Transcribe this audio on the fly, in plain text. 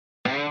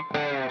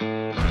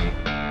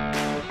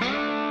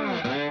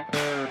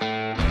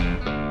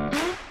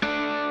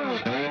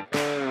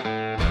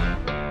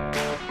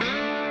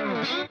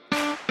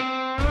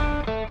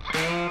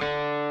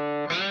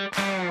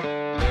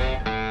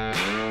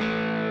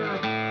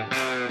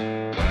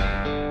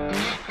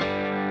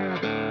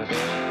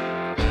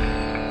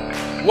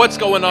What's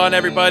going on,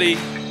 everybody?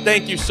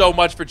 Thank you so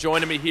much for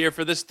joining me here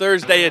for this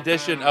Thursday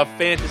edition of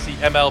Fantasy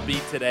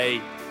MLB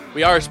Today.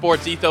 We are a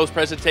Sports Ethos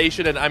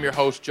presentation, and I'm your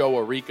host, Joe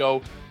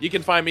Orico. You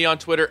can find me on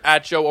Twitter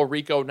at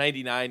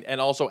JoeOrico99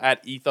 and also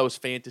at Ethos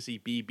Fantasy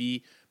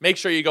BB. Make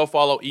sure you go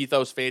follow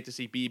Ethos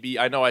Fantasy BB.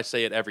 I know I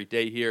say it every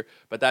day here,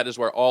 but that is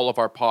where all of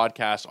our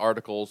podcast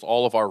articles,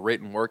 all of our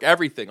written work,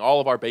 everything, all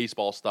of our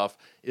baseball stuff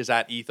is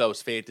at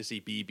Ethos Fantasy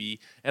BB.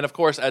 And of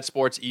course, at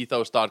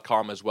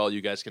sportsethos.com as well.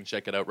 You guys can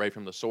check it out right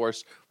from the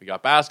source. We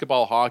got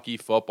basketball, hockey,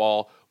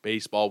 football,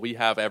 baseball. We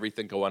have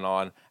everything going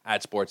on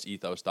at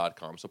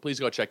sportsethos.com. So please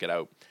go check it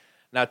out.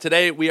 Now,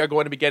 today we are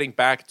going to be getting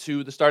back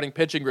to the starting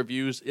pitching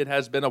reviews. It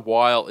has been a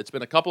while. It's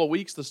been a couple of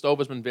weeks. The stove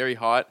has been very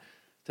hot.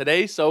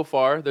 Today, so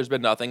far, there's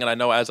been nothing. And I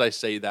know as I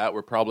say that,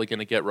 we're probably going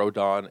to get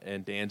Rodon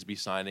and Dansby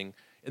signing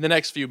in the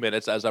next few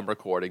minutes as I'm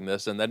recording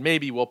this. And then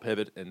maybe we'll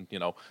pivot and,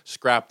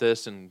 scrap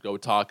this and go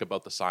talk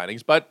about the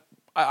signings. But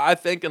I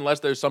think unless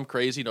there's some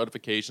crazy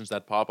notifications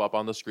that pop up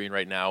on the screen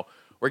right now,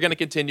 we're going to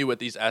continue with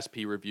these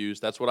SP reviews.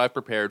 That's what I've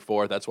prepared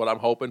for. That's what I'm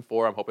hoping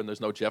for. I'm hoping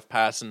there's no Jeff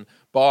Passan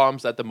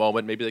bombs at the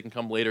moment. Maybe they can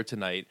come later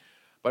tonight.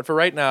 But for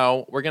right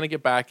now, we're going to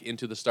get back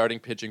into the starting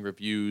pitching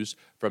reviews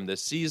from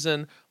this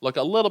season. Look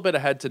a little bit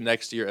ahead to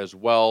next year as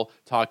well,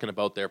 talking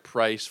about their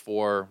price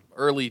for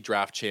early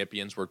draft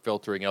champions. We're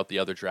filtering out the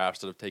other drafts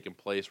that have taken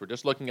place. We're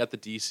just looking at the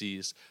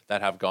DCs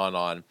that have gone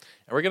on. And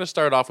we're going to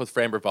start off with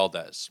Framber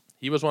Valdez.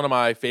 He was one of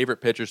my favorite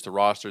pitchers to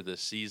roster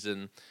this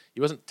season. He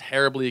wasn't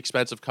terribly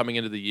expensive coming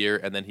into the year,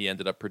 and then he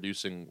ended up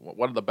producing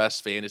one of the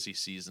best fantasy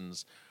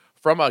seasons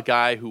from a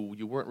guy who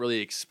you weren't really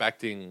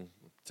expecting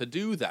to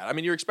do that. I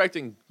mean, you're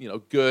expecting,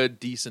 good,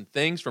 decent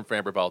things from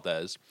Framber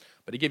Valdez,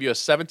 but he gave you a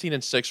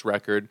 17-6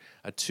 record,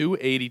 a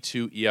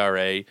 2.82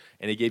 ERA,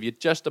 and he gave you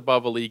just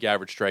above a league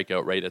average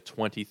strikeout rate at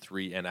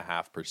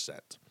 23.5%.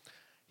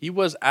 He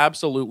was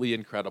absolutely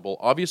incredible.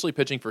 Obviously,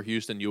 pitching for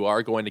Houston, you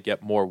are going to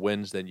get more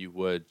wins than you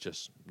would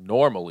just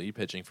normally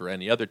pitching for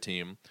any other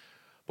team.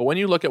 But when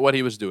you look at what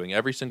he was doing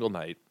every single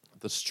night,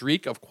 the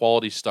streak of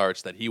quality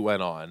starts that he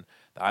went on,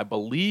 I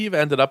believe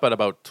ended up at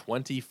about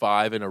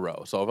 25 in a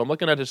row. So if I'm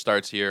looking at his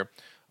starts here,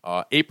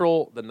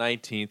 April the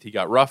 19th, he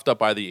got roughed up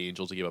by the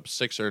Angels. He gave up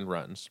 6 earned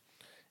runs.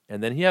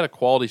 And then he had a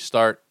quality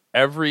start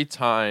every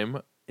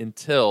time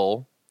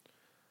until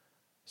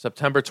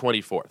September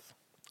 24th.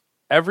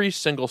 Every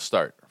single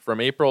start from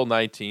April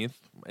 19th,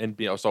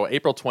 and so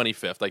April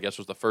 25th, I guess,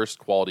 was the first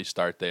quality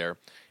start there.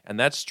 And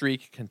that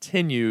streak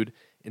continued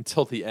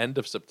until the end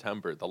of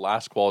September, the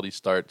last quality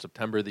start,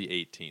 September the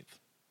 18th.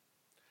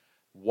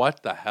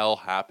 What the hell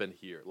happened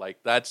here? Like,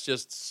 that's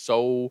just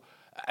so...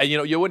 you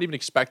wouldn't even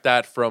expect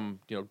that from,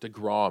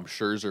 DeGrom,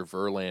 Scherzer,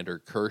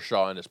 Verlander,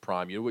 Kershaw in his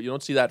prime. You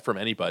don't see that from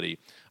anybody.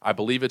 I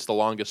believe it's the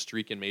longest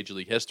streak in Major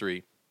League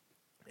history.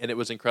 And it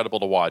was incredible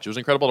to watch. It was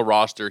incredible to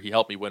roster. He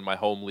helped me win my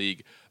home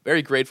league.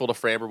 Very grateful to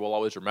Framber. We'll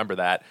always remember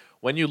that.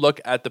 When you look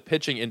at the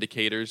pitching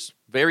indicators,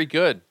 very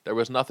good. There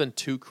was nothing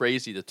too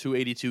crazy. The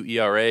 2.82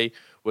 ERA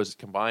was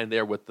combined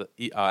there with the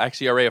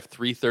xERA of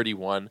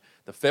 3.31.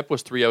 The FIP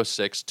was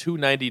 3.06,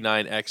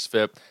 2.99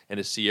 xFIP, and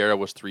his SIERA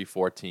was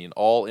 3.14.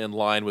 All in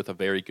line with a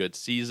very good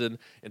season.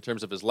 In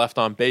terms of his left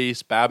on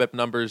base, BABIP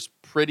numbers,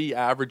 pretty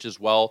average as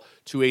well.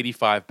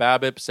 2.85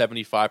 BABIP,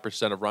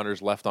 75% of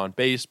runners left on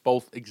base,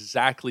 both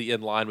exactly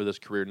in line with his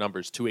career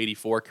numbers.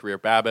 2.84 career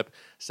BABIP,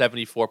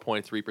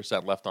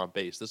 74.3% left on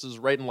base. This is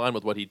right in line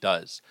with what he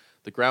does.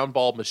 The ground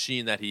ball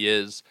machine that he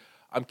is.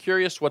 I'm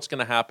curious what's going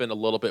to happen a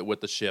little bit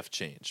with the shift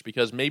change,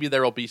 because maybe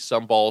there will be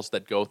some balls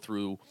that go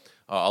through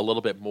a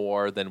little bit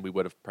more than we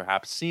would have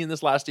perhaps seen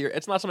this last year.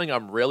 It's not something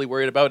I'm really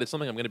worried about. It's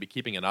something I'm going to be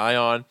keeping an eye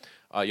on.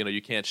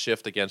 You can't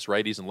shift against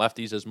righties and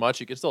lefties as much.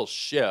 You can still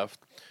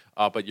shift,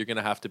 but you're going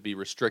to have to be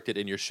restricted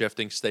in your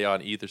shifting, stay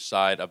on either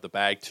side of the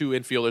bag. 2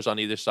 infielders on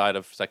either side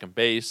of second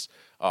base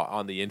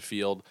on the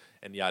infield,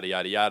 and yada,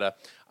 yada, yada.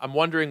 I'm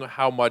wondering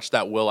how much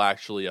that will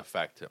actually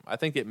affect him. I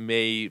think it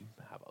may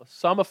have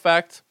some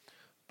effect.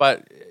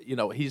 But,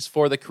 he's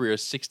for the career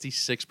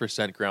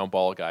 66% ground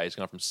ball guy. He's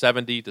gone from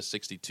 70 to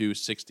 62,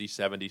 60,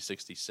 70,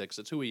 66.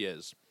 That's who he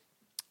is.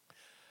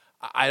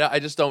 I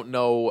just don't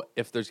know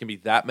if there's going to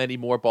be that many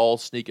more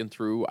balls sneaking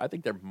through. I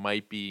think there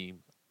might be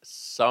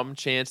some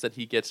chance that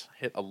he gets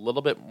hit a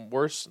little bit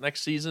worse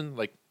next season.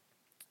 Like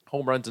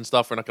home runs and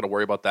stuff, we're not going to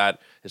worry about that.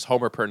 His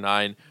homer per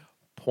 9,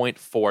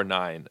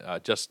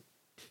 0.49. Just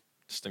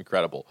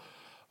incredible.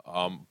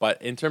 But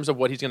in terms of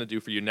what he's going to do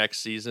for you next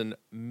season,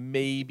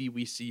 maybe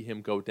we see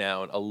him go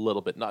down a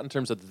little bit. Not in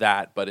terms of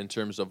that, but in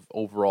terms of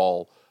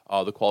overall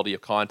the quality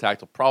of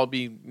contact will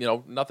probably be,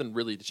 nothing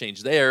really to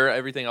change there.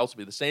 Everything else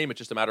will be the same. It's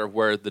just a matter of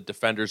where the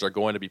defenders are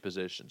going to be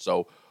positioned.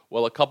 So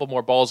will a couple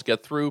more balls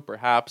get through?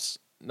 Perhaps.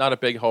 Not a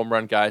big home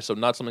run guy, so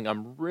not something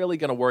I'm really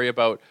going to worry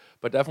about,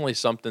 but definitely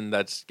something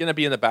that's going to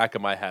be in the back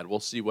of my head. We'll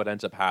see what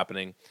ends up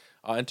happening.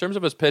 In terms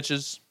of his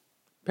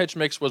pitch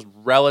mix was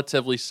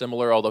relatively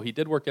similar, although he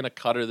did work in a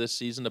cutter this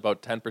season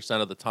about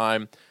 10% of the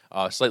time,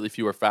 slightly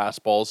fewer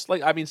fastballs.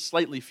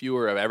 Slightly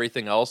fewer of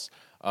everything else.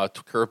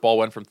 Curveball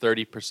went from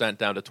 30%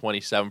 down to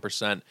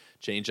 27%.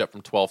 Changeup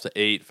from 12 to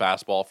 8.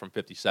 Fastball from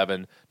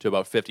 57 to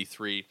about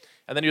 53.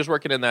 And then he was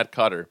working in that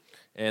cutter.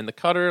 And the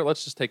cutter,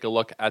 let's just take a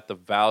look at the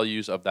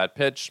values of that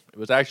pitch. It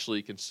was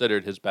actually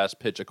considered his best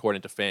pitch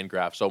according to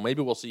Fangraphs. So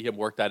maybe we'll see him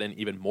work that in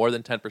even more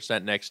than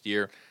 10% next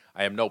year.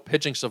 I am no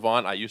pitching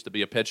savant. I used to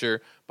be a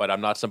pitcher, but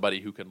I'm not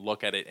somebody who can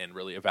look at it and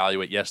really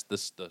evaluate,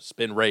 the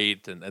spin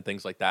rate and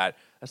things like that.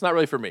 That's not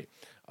really for me.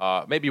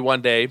 Maybe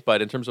one day,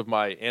 but in terms of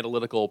my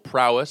analytical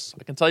prowess,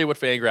 I can tell you what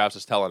Fangraphs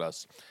is telling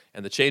us.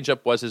 And the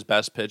changeup was his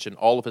best pitch, and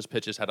all of his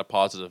pitches had a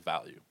positive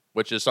value,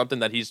 which is something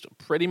that he's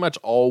pretty much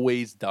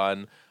always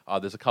done.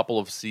 There's a couple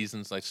of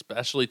seasons, like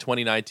especially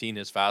 2019,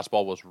 his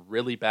fastball was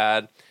really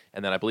bad,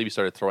 and then I believe he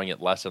started throwing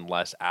it less and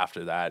less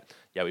after that.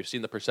 Yeah, we've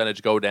seen the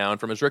percentage go down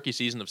from his rookie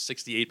season of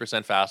 68%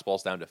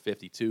 fastballs down to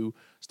 52.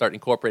 Start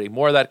incorporating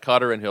more of that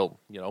cutter, and he'll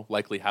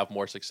likely have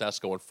more success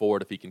going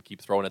forward if he can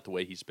keep throwing it the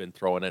way he's been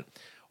throwing it.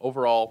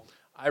 Overall,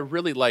 I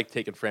really like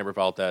taking Framber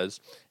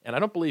Valdez, and I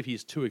don't believe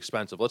he's too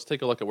expensive. Let's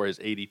take a look at where his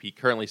ADP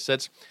currently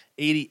sits.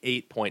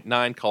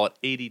 88.9, call it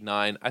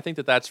 89. I think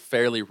that's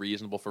fairly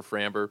reasonable for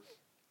Framber.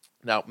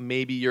 Now,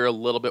 maybe you're a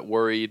little bit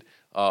worried,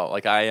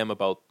 like I am,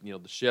 about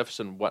the shifts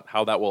and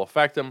how that will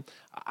affect him.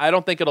 I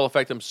don't think it'll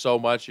affect him so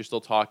much. You're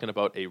still talking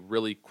about a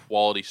really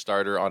quality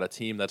starter on a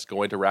team that's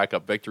going to rack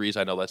up victories.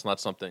 I know that's not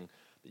something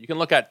that you can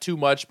look at too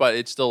much, but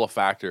it's still a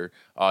factor.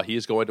 He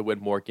is going to win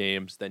more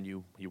games than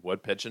he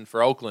would pitching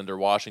for Oakland or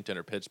Washington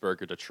or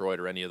Pittsburgh or Detroit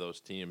or any of those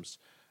teams.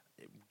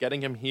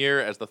 Getting him here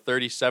as the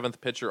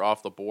 37th pitcher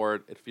off the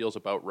board, it feels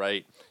about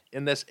right.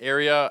 In this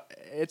area,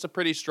 it's a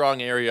pretty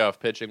strong area of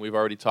pitching. We've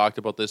already talked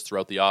about this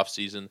throughout the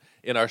offseason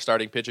in our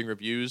starting pitching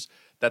reviews,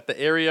 that the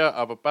area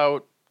of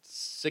about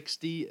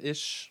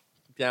 60-ish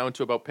down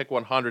to about pick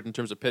 100 in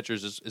terms of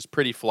pitchers is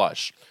pretty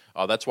flush.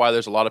 That's why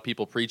there's a lot of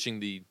people preaching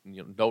the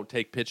don't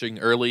take pitching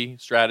early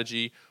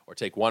strategy, or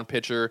take one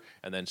pitcher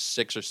and then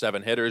 6 or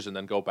 7 hitters and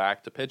then go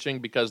back to pitching,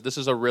 because this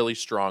is a really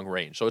strong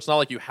range. So it's not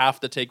like you have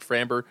to take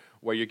Framber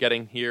where you're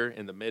getting here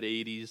in the mid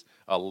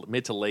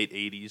to late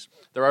 80s.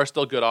 There are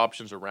still good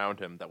options around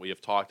him that we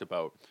have talked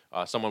about.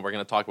 Someone we're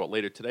going to talk about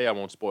later today, I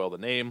won't spoil the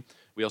name.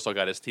 We also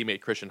got his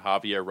teammate Christian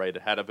Javier right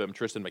ahead of him,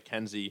 Tristan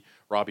McKenzie,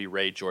 Robbie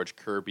Ray, George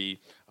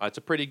Kirby. It's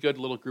a pretty good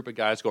little group of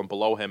guys going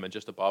below him, and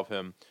just above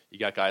him, you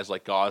got guys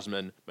like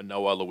Gausman,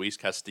 Manoah, Luis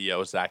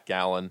Castillo, Zach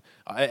Gallen.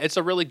 It's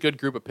a really good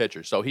group of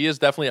pitchers. So he is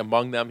definitely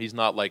among them. He's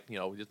not like, he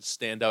doesn't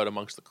stand out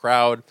amongst the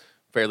crowd.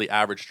 Fairly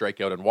average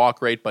strikeout and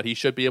walk rate, but he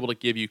should be able to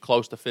give you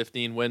close to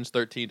 15 wins,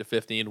 13 to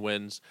 15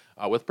 wins,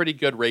 with pretty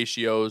good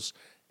ratios,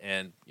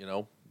 and,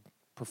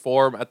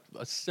 perform at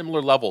a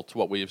similar level to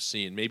what we have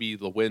seen. Maybe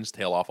the wins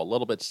tail off a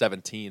little bit.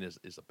 17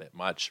 is a bit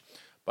much.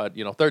 But,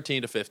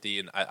 13 to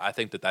 15, I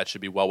think that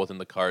should be well within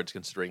the cards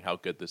considering how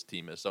good this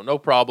team is. So no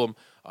problem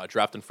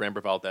drafting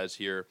Framber Valdez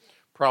here.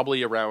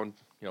 Probably around,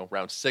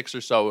 round 6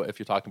 or so if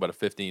you're talking about a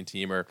 15-teamer.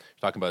 If you're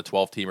talking about a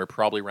 12-teamer,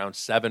 probably round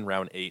 7,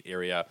 round 8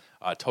 area.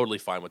 Totally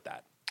fine with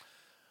that.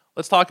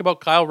 Let's talk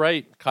about Kyle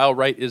Wright. Kyle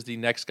Wright is the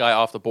next guy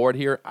off the board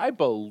here. I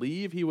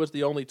believe he was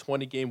the only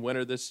 20-game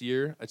winner this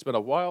year. It's been a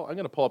while. I'm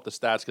going to pull up the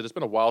stats because it's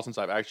been a while since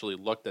I've actually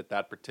looked at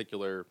that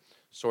particular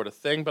sort of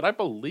thing, but I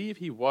believe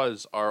he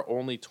was our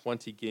only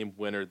 20-game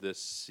winner this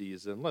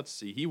season. Let's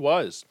see. He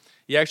was.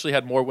 He actually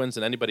had more wins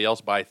than anybody else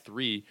by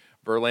 3.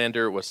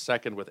 Verlander was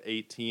second with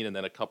 18, and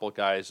then a couple of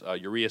guys,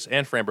 Urias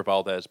and Framber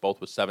Valdez,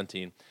 both with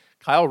 17.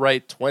 Kyle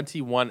Wright,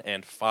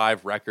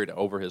 21-5 record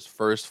over his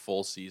first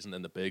full season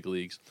in the big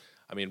leagues.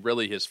 I mean,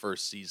 really his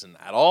first season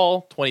at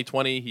all.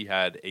 2020, he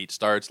had 8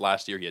 starts.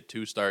 Last year, he had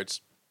 2 starts.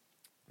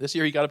 This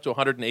year, he got up to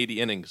 180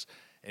 innings,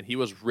 and he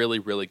was really,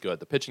 really good.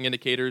 The pitching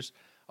indicators,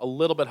 a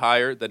little bit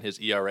higher than his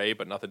ERA,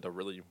 but nothing to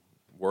really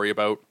worry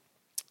about.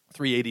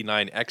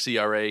 389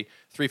 xERA,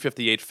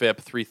 358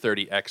 FIP,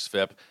 330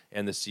 xFIP,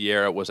 and the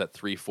Sierra was at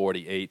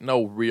 348.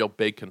 No real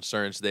big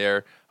concerns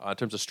there. In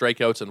terms of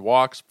strikeouts and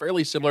walks,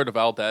 fairly similar to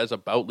Valdez,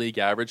 about league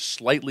average,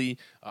 slightly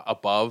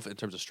above in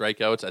terms of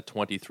strikeouts at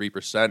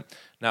 23%.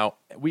 Now,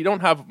 we don't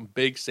have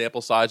big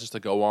sample sizes to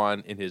go on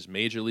in his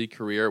major league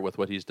career with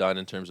what he's done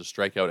in terms of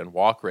strikeout and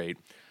walk rate,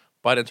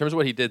 but in terms of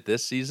what he did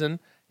this season,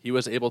 he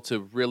was able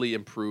to really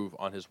improve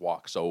on his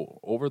walk.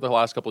 So over the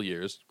last couple of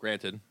years,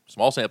 granted,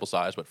 small sample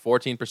size, but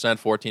 14%,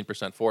 14%,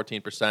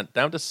 14%,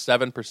 down to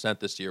 7%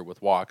 this year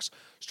with walks.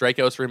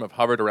 Strikeouts for him have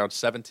hovered around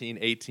 17,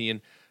 18,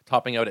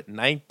 topping out at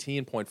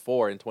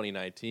 19.4 in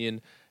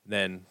 2019.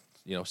 Then,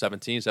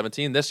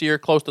 17 this year,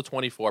 close to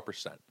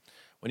 24%.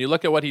 When you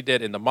look at what he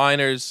did in the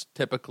minors,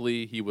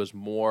 typically he was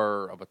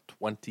more of a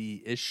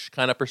 20-ish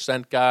kind of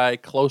percent guy,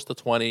 close to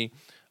 20.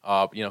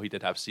 He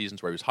did have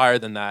seasons where he was higher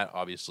than that.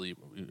 Obviously,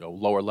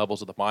 lower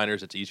levels of the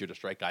minors, it's easier to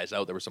strike guys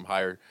out. There were some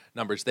higher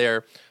numbers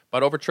there.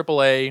 But over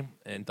AAA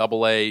and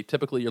AA,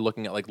 typically you're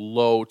looking at like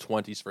low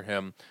 20s for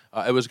him.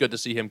 It was good to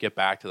see him get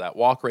back to that.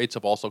 Walk rates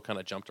have also kind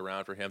of jumped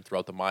around for him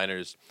throughout the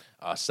minors,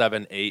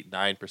 7, 8,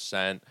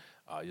 9%.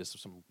 He has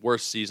some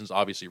worse seasons,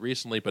 obviously,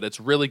 recently, but it's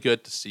really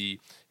good to see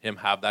him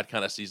have that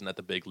kind of season at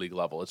the big league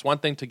level. It's one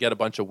thing to get a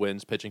bunch of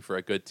wins pitching for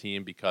a good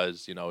team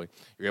because, you're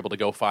able to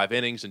go 5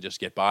 innings and just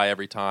get by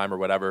every time or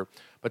whatever.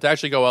 But to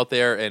actually go out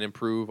there and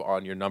improve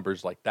on your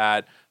numbers like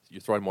that,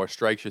 you're throwing more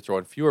strikes, you're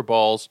throwing fewer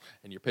balls,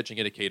 and your pitching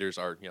indicators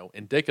are,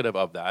 indicative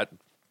of that.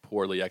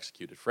 Poorly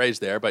executed phrase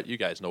there, but you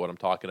guys know what I'm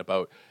talking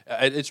about.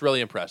 It's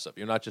really impressive.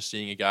 You're not just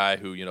seeing a guy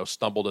who,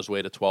 stumbled his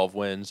way to 12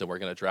 wins and we're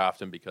going to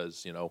draft him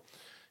because,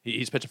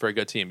 he's pitching for a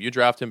good team. You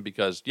draft him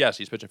because, yes,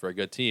 he's pitching for a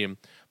good team,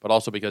 but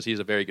also because he's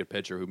a very good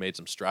pitcher who made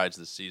some strides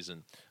this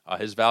season.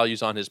 His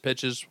values on his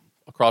pitches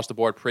across the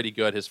board, pretty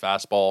good. His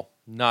fastball,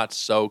 not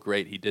so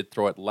great. He did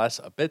throw it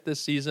less a bit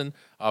this season,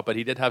 but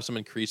he did have some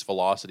increased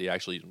velocity.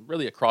 Actually,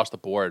 really across the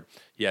board,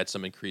 he had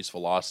some increased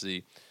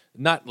velocity.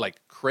 Not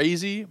like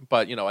crazy,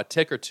 but, a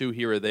tick or two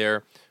here or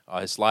there.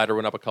 His slider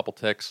went up a couple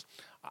ticks.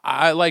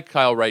 I like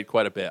Kyle Wright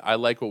quite a bit. I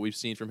like what we've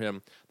seen from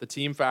him. The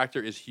team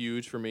factor is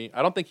huge for me.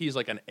 I don't think he's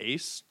like an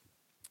ace,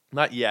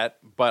 not yet,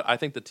 but I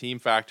think the team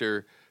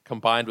factor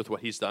combined with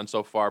what he's done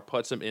so far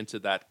puts him into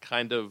that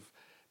kind of,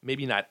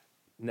 maybe not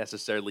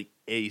necessarily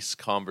ace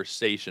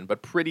conversation,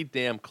 but pretty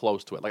damn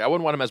close to it. Like, I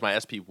wouldn't want him as my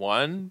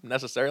SP1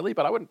 necessarily,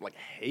 but I wouldn't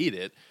hate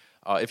it.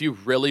 If you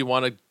really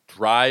want to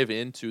drive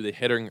into the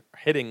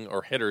hitting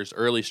or hitters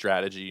early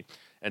strategy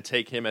and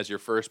take him as your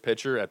first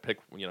pitcher at pick,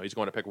 he's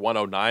going to pick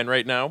 109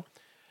 right now.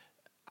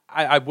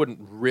 I wouldn't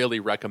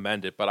really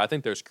recommend it, but I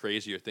think there's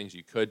crazier things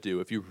you could do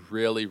if you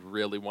really,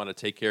 really want to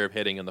take care of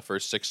hitting in the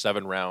first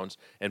 6-7 rounds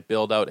and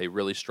build out a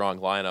really strong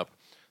lineup.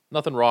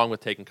 Nothing wrong with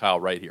taking Kyle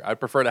Wright here.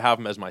 I'd prefer to have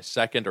him as my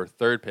second or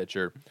third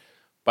pitcher,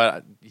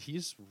 but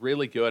he's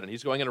really good, and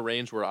he's going in a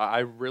range where I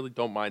really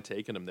don't mind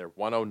taking him there.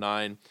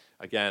 109,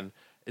 again,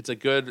 it's a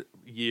good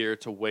year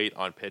to wait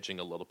on pitching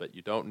a little bit.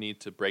 You don't need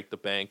to break the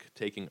bank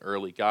taking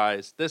early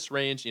guys. This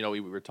range,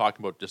 we were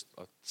talking about just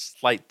a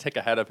slight tick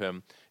ahead of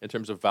him in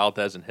terms of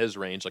Valdez and his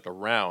range, like a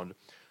round.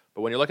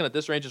 But when you're looking at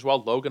this range as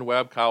well, Logan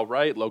Webb, Kyle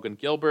Wright, Logan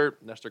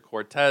Gilbert, Nestor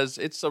Cortez,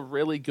 it's a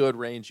really good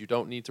range. You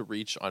don't need to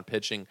reach on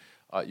pitching.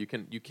 You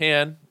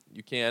can,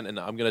 and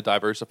I'm going to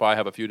diversify. I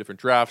have a few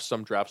different drafts.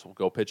 Some drafts will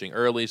go pitching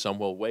early, some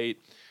will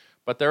wait.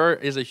 But there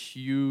is a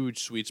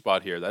huge sweet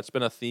spot here. That's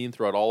been a theme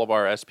throughout all of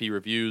our SP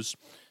reviews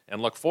and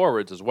look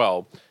forwards as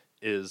well,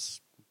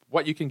 is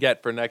what you can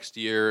get for next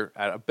year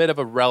at a bit of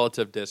a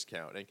relative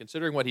discount. And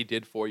considering what he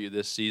did for you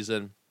this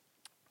season,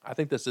 I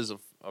think this is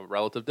a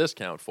relative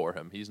discount for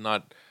him. He's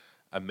not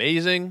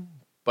amazing,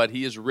 but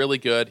he is really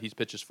good. He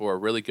pitches for a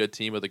really good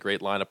team with a great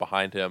lineup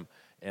behind him.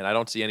 And I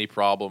don't see any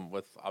problem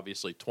with,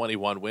 obviously,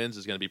 21 wins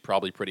is going to be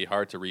probably pretty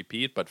hard to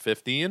repeat, but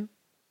 15?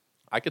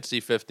 I could see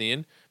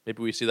 15.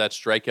 Maybe we see that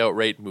strikeout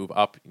rate move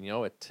up,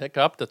 a tick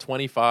up to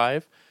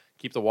 25.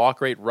 Keep the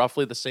walk rate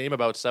roughly the same,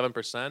 about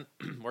 7%.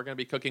 We're going to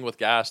be cooking with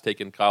gas,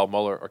 taking Kyle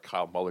Muller,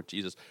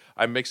 Jesus.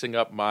 I'm mixing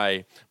up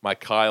my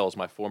Kyles,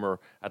 my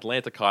former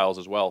Atlanta Kyles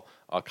as well.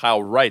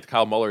 Kyle Wright.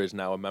 Kyle Muller is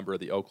now a member of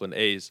the Oakland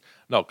A's.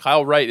 No,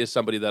 Kyle Wright is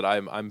somebody that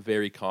I'm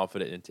very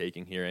confident in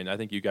taking here, and I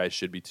think you guys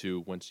should be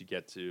too once you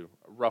get to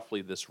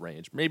roughly this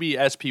range. Maybe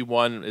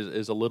SP1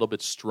 is a little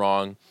bit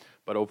strong,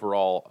 but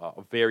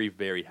overall, very,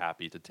 very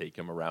happy to take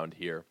him around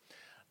here.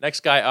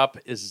 Next guy up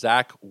is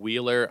Zach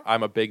Wheeler.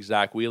 I'm a big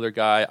Zach Wheeler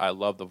guy. I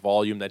love the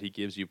volume that he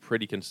gives you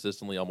pretty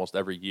consistently almost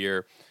every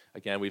year.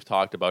 Again, we've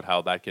talked about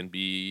how that can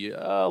be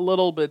a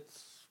little bit...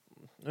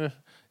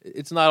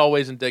 it's not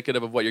always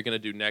indicative of what you're going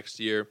to do next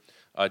year.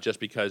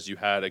 Just because you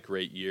had a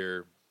great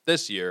year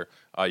this year,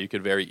 you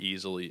could very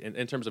easily,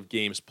 in terms of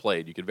games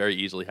played, you could very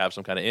easily have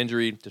some kind of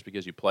injury. Just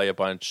because you play a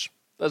bunch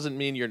doesn't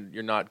mean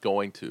you're not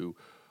going to,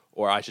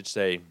 or I should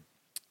say,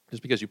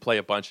 just because you play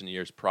a bunch in the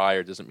years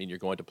prior doesn't mean you're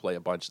going to play a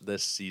bunch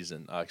this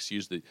season.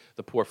 Excuse the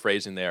poor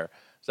phrasing there.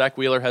 Zach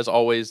Wheeler has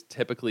always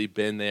typically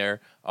been there.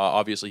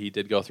 Obviously, he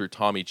did go through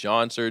Tommy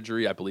John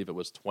surgery. I believe it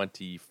was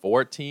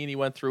 2014 he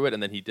went through it,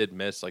 and then he did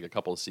miss like a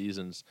couple of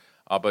seasons.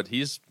 But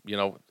he's,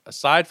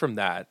 aside from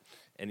that,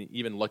 and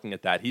even looking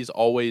at that, he's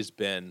always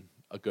been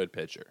a good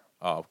pitcher.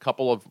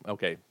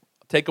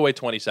 Take away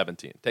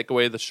 2017. Take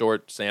away the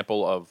short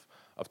sample of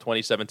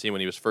 2017 when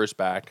he was first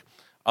back.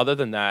 Other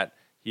than that,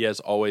 he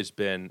has always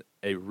been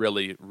a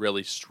really,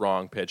 really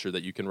strong pitcher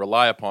that you can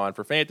rely upon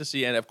for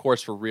fantasy and, of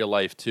course, for real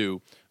life,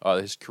 too.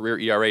 His career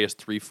ERA is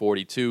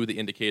 3.42. The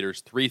indicator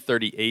is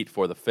 3.38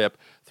 for the FIP,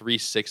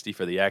 3.60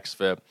 for the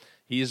xFIP.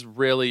 He's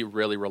really,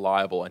 really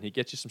reliable, and he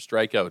gets you some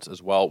strikeouts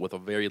as well with a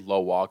very low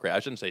walk rate. I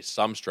shouldn't say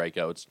some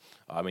strikeouts.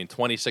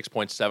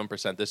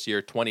 26.7% this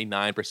year,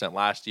 29%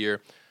 last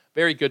year.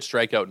 Very good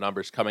strikeout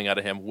numbers coming out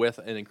of him with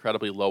an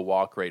incredibly low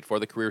walk rate. For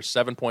the career,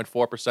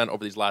 7.4%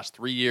 over these last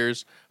 3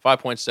 years,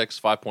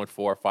 5.6,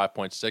 5.4,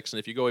 5.6. And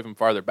if you go even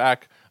farther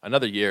back,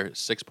 another year,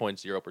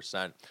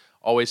 6.0%.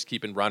 Always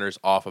keeping runners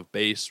off of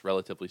base,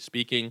 relatively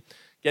speaking.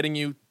 Getting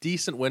you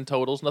decent win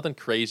totals, nothing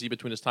crazy.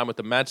 Between his time with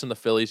the Mets and the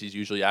Phillies, he's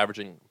usually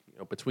averaging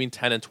between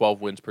 10 and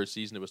 12 wins per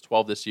season. It was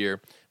 12 this year.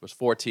 It was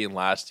 14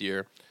 last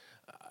year.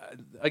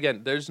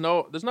 Again, there's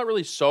not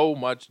really so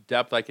much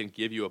depth I can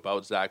give you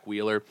about Zach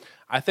Wheeler.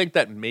 I think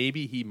that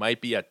maybe he might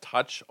be a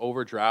touch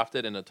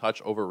overdrafted and a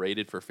touch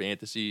overrated for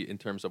fantasy in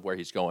terms of where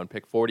he's going.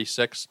 Pick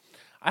 46.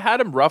 I had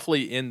him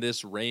roughly in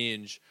this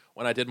range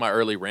when I did my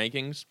early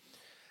rankings.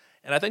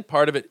 And I think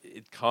part of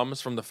it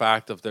comes from the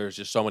fact of there's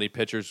just so many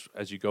pitchers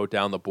as you go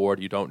down the board.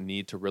 You don't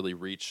need to really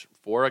reach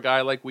for a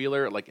guy like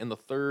Wheeler. Like in the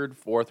third,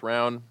 fourth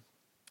round,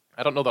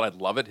 I don't know that I'd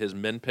love it. His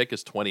min pick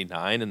is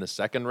 29 in the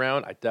second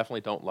round. I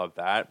definitely don't love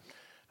that.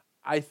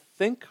 I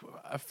think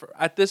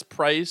at this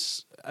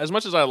price, as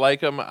much as I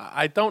like him,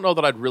 I don't know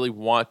that I'd really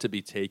want to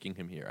be taking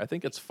him here. I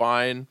think it's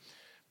fine,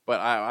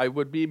 but I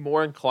would be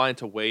more inclined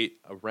to wait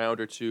a round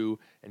or two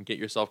and get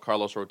yourself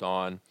Carlos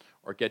Rodon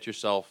or get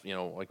yourself,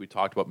 like we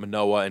talked about,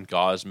 Manoah and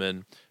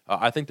Gausman.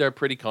 I think they're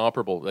pretty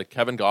comparable. Like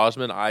Kevin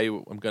Gausman, I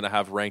am going to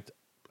have ranked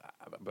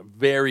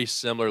very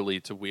similarly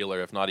to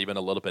Wheeler, if not even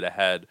a little bit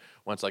ahead.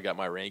 Once I got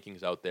my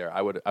rankings out there,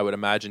 I would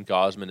imagine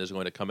Gausman is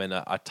going to come in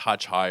a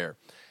touch higher,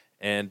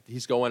 and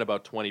he's going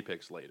about 20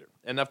 picks later.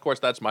 And of course,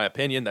 that's my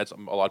opinion. That's a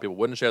lot of people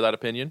wouldn't share that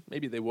opinion.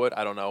 Maybe they would.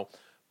 I don't know.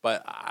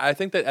 But I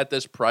think that at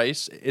this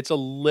price, it's a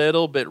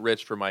little bit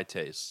rich for my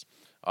tastes.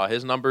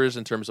 His numbers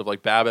in terms of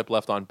like BABIP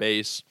left on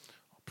base,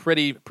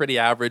 pretty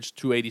average.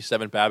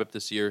 287 BABIP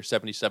this year,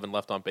 77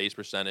 left on base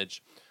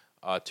percentage.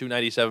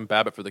 297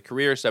 BABIP for the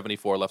career,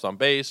 74 left on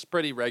base.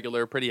 Pretty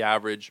regular, pretty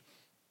average.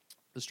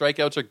 The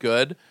strikeouts are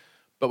good,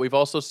 but we've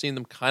also seen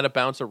them kind of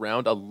bounce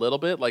around a little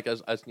bit. Like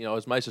as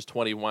much as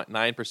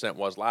 29%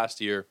 was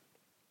last year,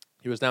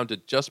 he was down to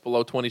just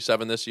below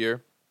 27 this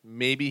year.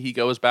 Maybe he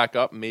goes back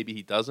up, maybe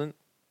he doesn't.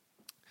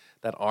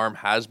 That arm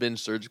has been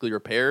surgically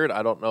repaired.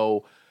 I don't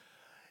know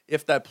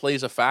if that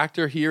plays a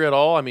factor here at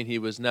all. I mean, he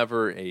was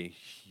never a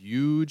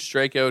huge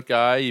strikeout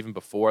guy, even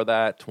before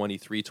that,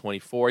 23,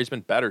 24. He's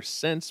been better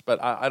since,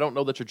 but I don't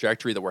know the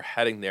trajectory that we're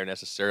heading there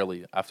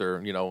necessarily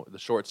after, the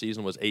short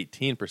season was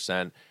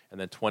 18% and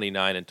then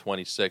 29 and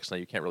 26. Now,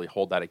 you can't really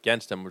hold that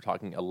against him. We're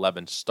talking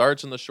 11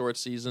 starts in the short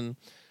season,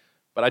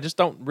 but I just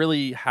don't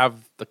really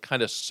have the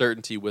kind of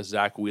certainty with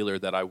Zach Wheeler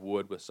that I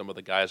would with some of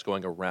the guys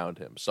going around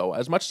him. So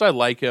as much as I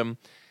like him,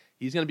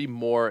 he's going to be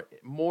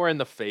more in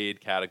the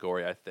fade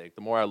category, I think.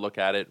 The more I look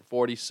at it,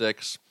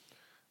 46,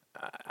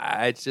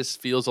 it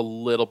just feels a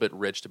little bit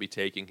rich to be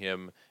taking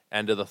him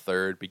end of the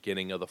third,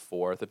 beginning of the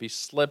fourth. If he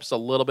slips a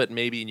little bit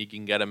maybe and you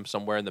can get him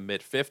somewhere in the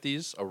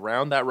mid-50s,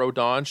 around that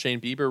Rodon,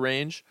 Shane Bieber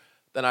range,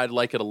 then I'd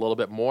like it a little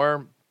bit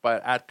more.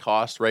 But at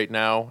cost right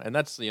now, and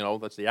that's the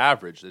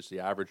average. It's the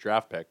average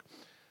draft pick.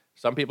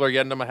 Some people are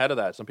getting him ahead of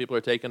that. Some people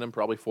are taking him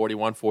probably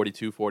 41,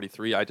 42,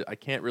 43. I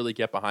can't really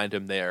get behind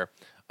him there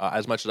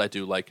as much as I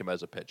do like him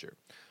as a pitcher.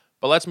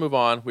 But let's move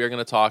on. We are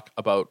going to talk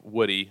about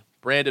Woody,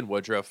 Brandon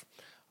Woodruff.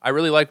 I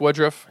really like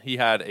Woodruff. He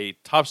had a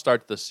tough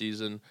start to the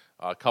season.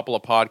 A couple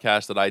of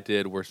podcasts that I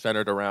did were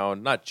centered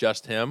around not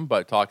just him,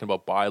 but talking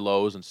about buy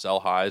lows and sell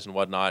highs and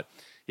whatnot.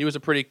 He was a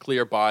pretty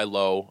clear buy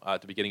low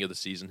at the beginning of the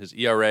season. His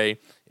ERA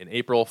in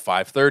April,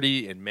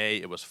 5.30. In May,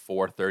 it was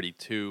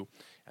 4.32.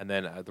 And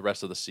then the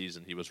rest of the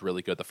season, he was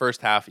really good. The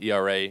first half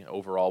ERA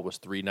overall was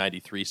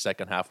 3.93.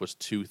 Second half was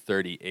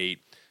 2.38.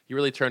 He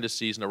really turned his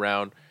season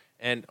around.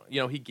 And,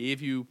 he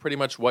gave you pretty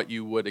much what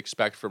you would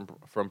expect from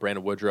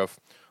Brandon Woodruff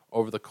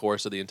over the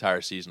course of the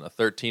entire season. A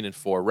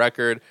 13-4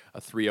 record,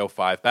 a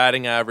 3.05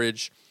 batting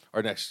average,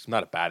 or next,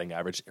 not a batting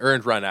average,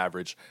 earned run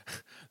average.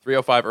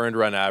 3.05 earned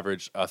run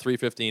average,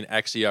 3.15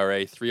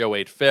 xERA,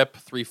 3.08 FIP,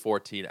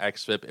 3.14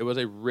 xFIP. It was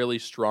a really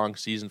strong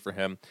season for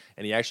him,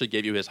 and he actually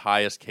gave you his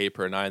highest K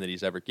per nine that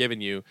he's ever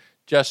given you,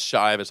 just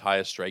shy of his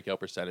highest strikeout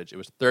percentage. It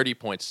was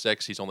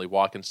 30.6. He's only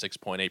walking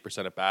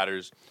 6.8% of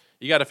batters.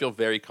 You got to feel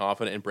very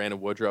confident in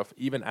Brandon Woodruff,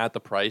 even at the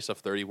price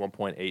of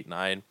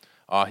 31.89.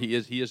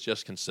 He is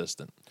just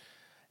consistent.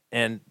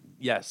 And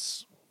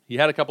yes, he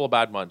had a couple of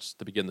bad months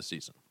to begin the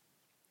season.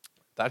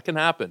 That can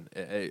happen.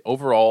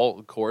 Overall,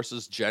 of course,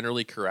 is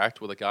generally correct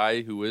with a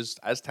guy who is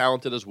as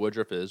talented as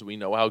Woodruff is. We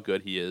know how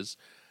good he is.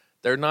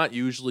 They're not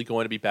usually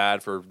going to be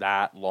bad for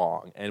that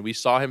long. And we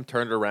saw him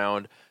turn it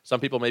around. Some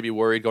people may be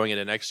worried going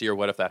into next year,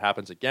 what if that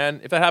happens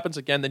again? If that happens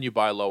again, then you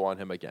buy low on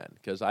him again.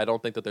 Because I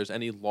don't think that there's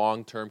any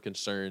long-term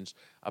concerns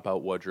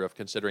about Woodruff,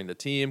 considering the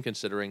team,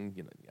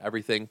 considering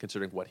everything,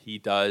 considering what he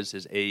does,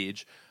 his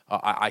age.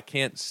 I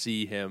can't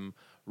see him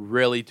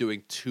really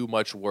doing too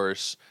much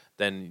worse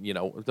than,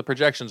 the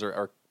projections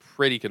are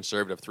pretty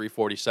conservative.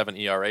 3.47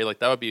 ERA. Like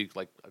that would be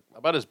like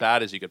about as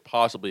bad as you could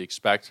possibly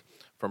expect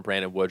from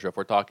Brandon Woodruff.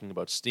 We're talking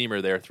about steamer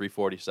there,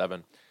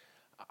 3.47.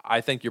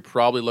 I think you're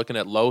probably looking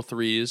at low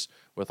threes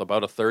with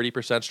about a 30%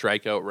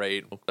 strikeout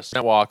rate,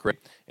 a walk rate,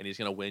 and he's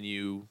going to win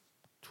you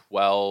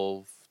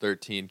 12,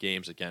 13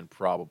 games again,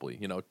 probably.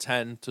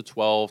 10 to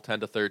 12, 10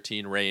 to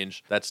 13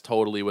 range. That's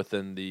totally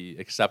within the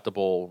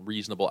acceptable,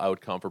 reasonable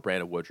outcome for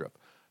Brandon Woodruff.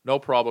 No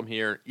problem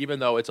here. Even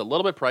though it's a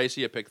little bit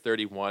pricey at pick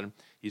 31,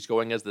 he's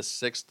going as the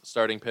sixth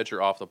starting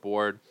pitcher off the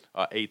board,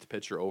 eighth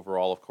pitcher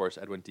overall, of course,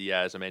 Edwin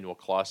Diaz, Emmanuel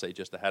Clase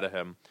just ahead of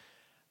him.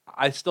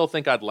 I still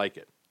think I'd like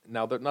it.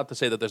 Now, not to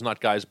say that there's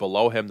not guys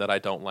below him that I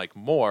don't like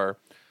more,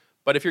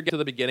 But if you're getting to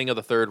the beginning of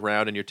the third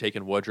round and you're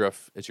taking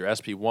Woodruff as your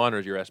SP1 or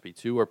your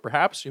SP2, or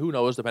perhaps, who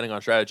knows, depending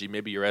on strategy,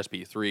 maybe your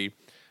SP3,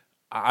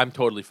 I'm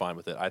totally fine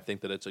with it. I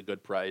think that it's a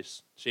good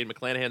price. Shane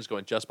McClanahan's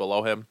going just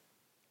below him.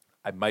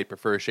 I might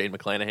prefer Shane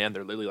McClanahan.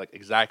 They're literally like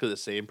exactly the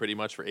same pretty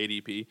much for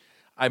ADP.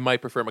 I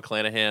might prefer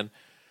McClanahan,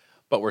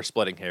 but we're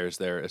splitting hairs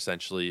there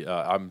essentially.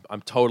 I'm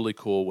totally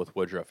cool with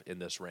Woodruff in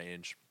this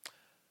range.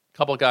 A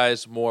couple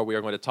guys more we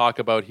are going to talk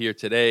about here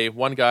today.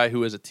 One guy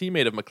who is a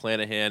teammate of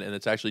McClanahan, and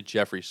it's actually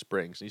Jeffrey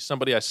Springs. He's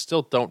somebody I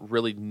still don't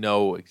really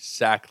know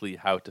exactly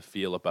how to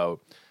feel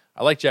about.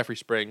 I like Jeffrey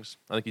Springs.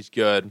 I think he's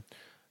good,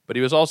 but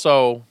he was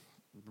also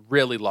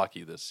really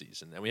lucky this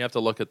season. And we have to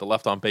look at the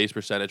left on base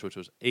percentage, which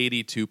was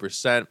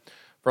 82%.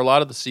 For a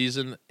lot of the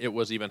season, it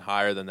was even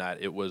higher than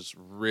that. It was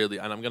really,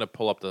 and I'm going to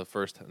pull up the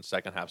first and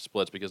second half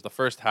splits because the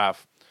first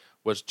half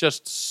was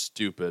just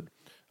stupid.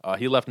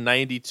 He left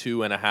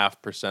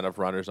 92.5% of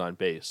runners on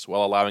base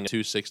while allowing a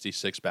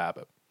 266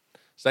 BABIP.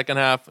 Second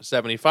half,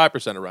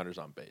 75% of runners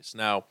on base.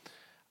 Now,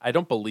 I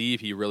don't believe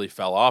he really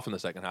fell off in the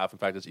second half. In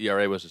fact, his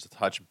ERA was just a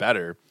touch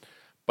better.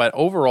 But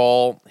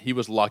overall, he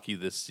was lucky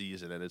this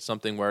season, and it's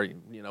something where,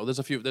 you know,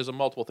 there's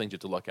multiple things you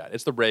have to look at.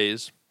 It's the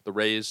Rays. The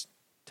Rays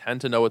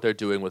tend to know what they're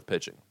doing with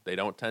pitching. They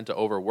don't tend to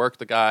overwork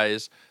the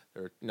guys.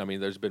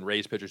 There's been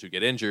Rays pitchers who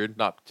get injured,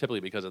 not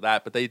typically because of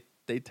that, but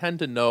they tend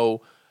to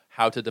know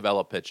how to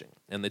develop pitching.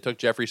 And they took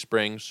Jeffrey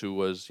Springs, who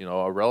was,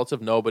 a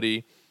relative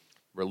nobody,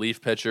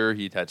 relief pitcher.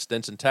 He'd had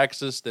stints in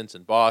Texas, stints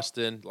in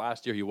Boston.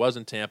 Last year he was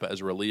in Tampa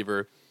as a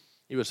reliever.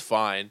 He was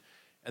fine.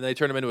 And they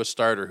turned him into a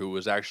starter who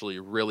was actually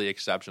really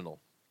exceptional.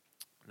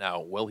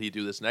 Now, will he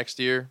do this next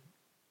year?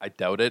 I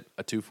doubt it.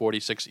 A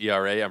 2.46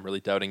 ERA, I'm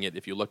really doubting it.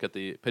 If you look at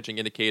the pitching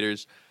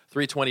indicators,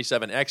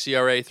 3.27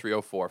 xERA,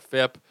 3.04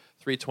 FIP,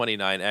 3.29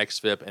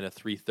 xFIP, and a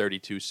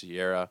 3.32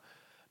 SIERA.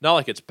 Not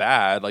like it's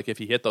bad. Like if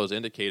he hit those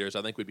indicators,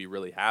 I think we'd be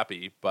really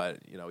happy. But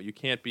you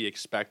can't be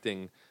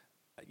expecting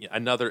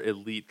another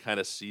elite kind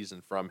of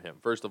season from him.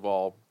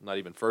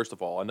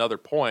 Another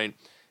point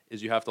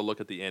is you have to look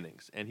at the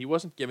innings. And he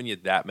wasn't giving you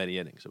that many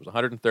innings. It was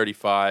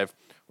 135.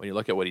 When you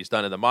look at what he's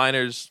done in the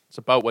minors, it's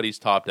about what he's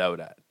topped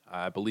out at.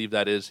 I believe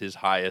that is his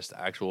highest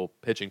actual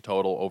pitching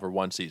total over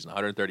one season,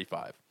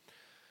 135.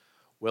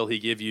 Will he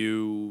give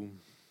you,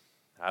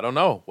 I don't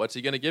know. What's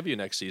he going to give you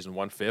next season?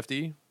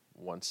 150?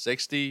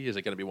 160? Is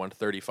it going to be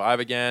 135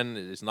 again?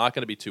 It's not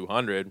going to be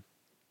 200.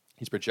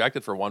 He's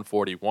projected for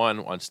 141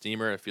 on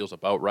Steamer. It feels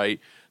about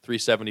right.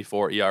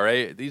 3.74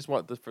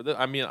 ERA.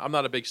 I'm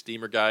not a big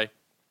Steamer guy.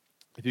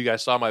 If you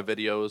guys saw my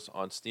videos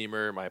on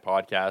Steamer, my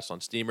podcast on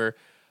Steamer,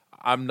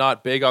 I'm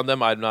not big on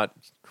them. I'm not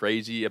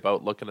crazy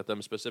about looking at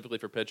them specifically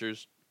for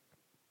pitchers.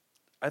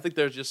 I think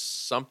there's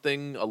just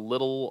something a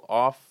little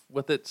off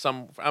with it.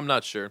 I'm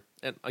not sure.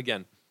 And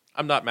again,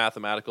 I'm not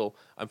mathematical.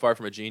 I'm far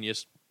from a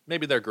genius.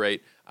 Maybe they're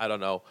great. I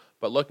don't know.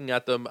 But looking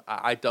at them,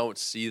 I don't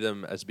see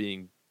them as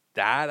being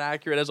that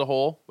accurate as a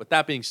whole. With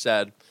that being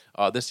said,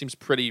 this seems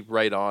pretty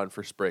right on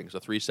for Springs. A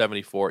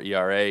 3.74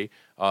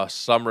 ERA,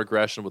 some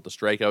regression with the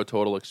strikeout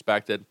total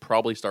expected.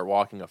 Probably start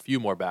walking a few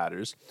more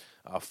batters.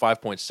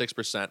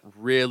 5.6%,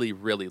 really,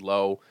 really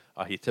low.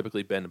 He's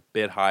typically been a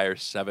bit higher,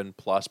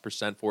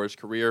 7+% for his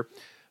career.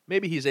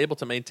 Maybe he's able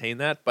to maintain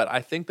that, but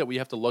I think that we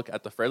have to look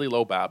at the fairly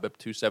low BABIP,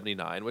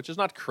 279, which is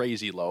not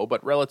crazy low,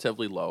 but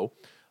relatively low.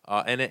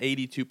 And an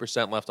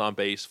 82% left on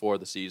base for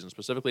the season,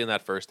 specifically in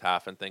that first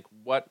half, and think,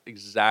 what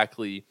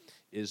exactly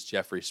is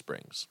Jeffrey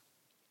Springs?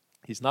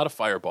 He's not a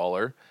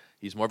fireballer.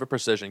 He's more of a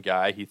precision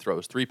guy. He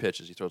throws three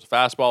pitches. He throws a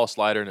fastball, a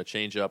slider, and a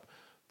changeup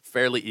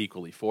fairly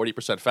equally. 40%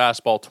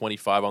 fastball,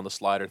 25 on the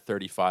slider,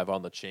 35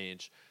 on the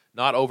change.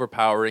 Not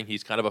overpowering.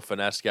 He's kind of a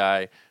finesse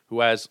guy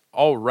who has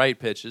all right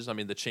pitches. I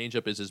mean, the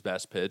changeup is his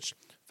best pitch.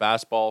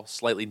 Fastball,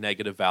 slightly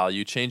negative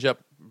value. Changeup,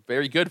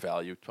 very good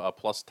value,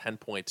 plus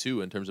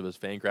 10.2 in terms of his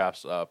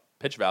Fangraphs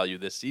pitch value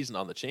this season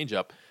on the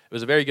changeup. It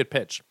was a very good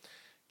pitch.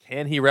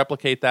 Can he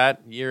replicate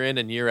that year in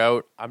and year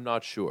out? I'm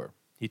not sure.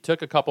 He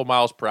took a couple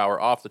miles per hour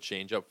off the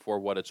changeup for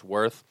what it's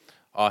worth.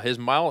 His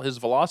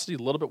velocity a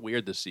little bit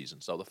weird this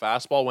season. So the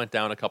fastball went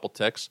down a couple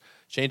ticks,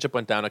 changeup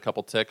went down a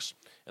couple ticks,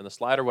 and the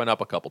slider went up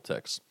a couple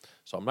ticks.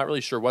 So I'm not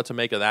really sure what to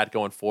make of that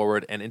going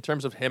forward. And in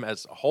terms of him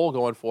as a whole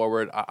going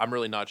forward, I'm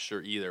really not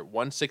sure either.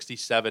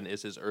 167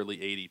 is his early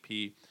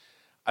ADP.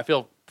 I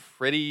feel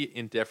pretty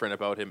indifferent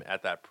about him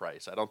at that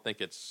price. I don't think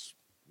it's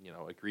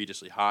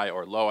egregiously high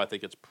or low. I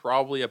think it's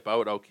probably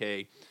about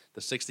okay.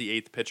 The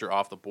 68th pitcher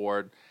off the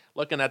board.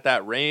 Looking at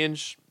that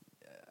range,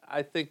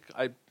 I think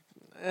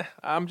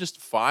I'm just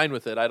fine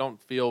with it. I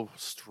don't feel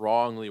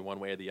strongly one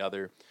way or the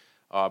other.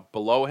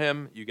 Below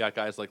him, you got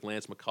guys like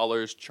Lance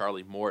McCullers,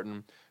 Charlie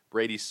Morton,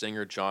 Brady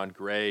Singer, John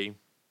Gray.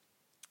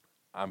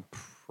 I'm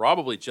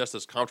probably just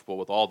as comfortable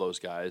with all those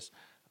guys.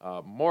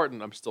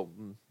 Morton, I'm still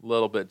a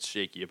little bit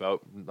shaky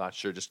about. I'm not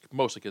sure, just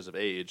mostly because of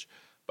age.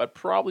 But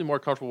probably more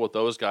comfortable with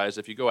those guys.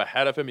 If you go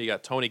ahead of him, you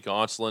got Tony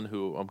Gonsolin,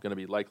 who I'm going to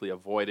be likely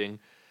avoiding.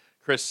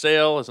 Chris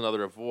Sale is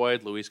another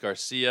avoid. Luis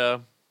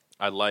Garcia,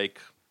 I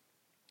like.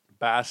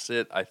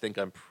 Bassett, I think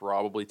I'm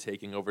probably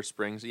taking over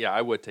Springs. Yeah,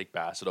 I would take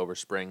Bassett over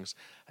Springs.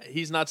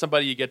 He's not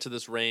somebody you get to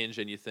this range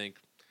and you think,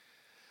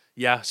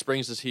 yeah,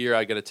 Springs is here.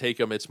 I got to take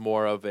him. It's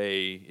more of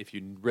a, if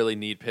you really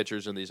need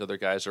pitchers and these other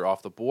guys are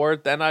off the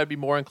board, then I'd be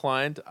more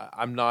inclined.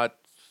 I'm not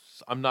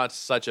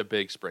such a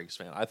big Springs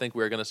fan. I think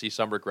we're going to see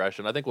some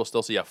regression. I think we'll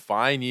still see a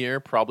fine year,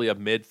 probably a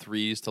mid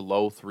threes to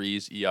low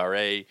threes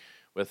ERA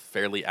with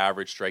fairly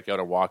average strikeout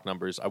and walk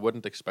numbers. I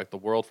wouldn't expect the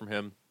world from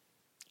him.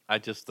 I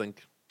just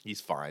think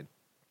he's fine.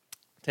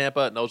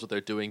 Tampa knows what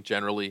they're doing.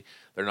 Generally,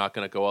 they're not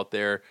going to go out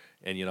there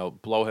and,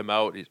 blow him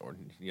out or,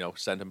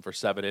 send him for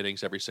 7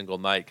 innings every single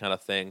night kind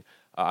of thing.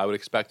 I would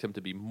expect him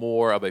to be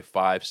more of a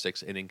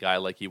 5-6 inning guy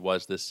like he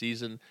was this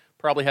season.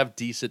 Probably have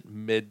decent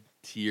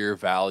mid-tier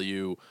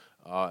value.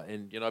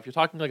 And if you're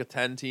talking like a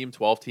 10-team,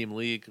 12-team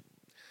league,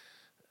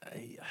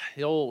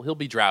 he'll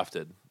be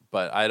drafted.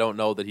 But I don't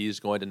know that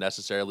he's going to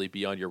necessarily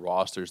be on your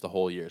rosters the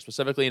whole year,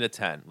 specifically in a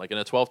 10. Like in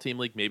a 12-team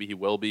league, maybe he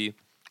will be.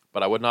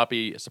 But I would not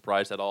be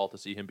surprised at all to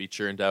see him be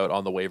churned out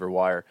on the waiver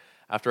wire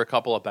after a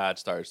couple of bad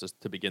starts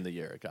to begin the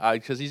year.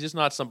 Because he's just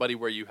not somebody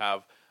where you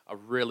have a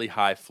really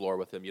high floor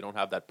with him. You don't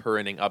have that per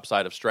inning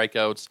upside of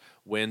strikeouts.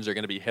 Wins are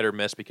going to be hit or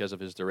miss because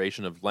of his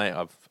duration of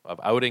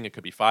outing. It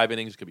could be 5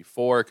 innings, it could be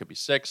 4, it could be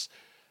 6.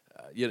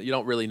 You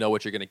don't really know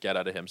what you're going to get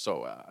out of him.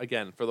 So,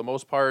 again, for the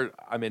most part,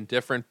 I'm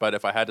indifferent. But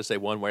if I had to say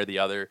one way or the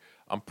other,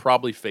 I'm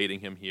probably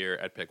fading him here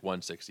at pick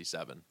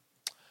 167.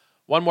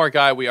 One more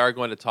guy we are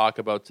going to talk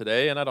about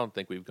today, and I don't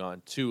think we've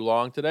gone too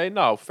long today.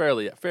 No,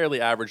 fairly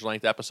average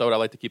length episode. I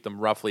like to keep them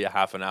roughly a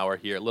half an hour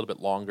here, a little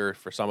bit longer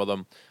for some of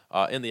them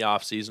in the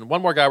offseason.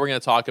 One more guy we're going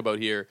to talk about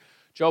here,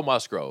 Joe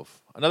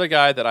Musgrove. Another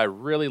guy that I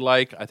really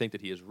like. I think that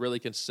he is really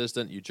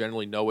consistent. You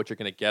generally know what you're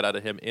going to get out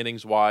of him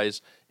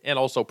innings-wise and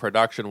also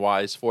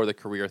production-wise for the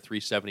career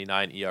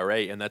 3.79 ERA,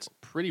 and that's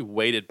pretty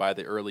weighted by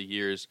the early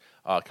years,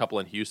 a couple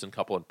in Houston, a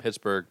couple in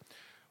Pittsburgh,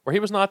 where he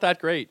was not that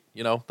great.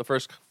 The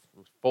first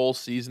full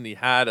season he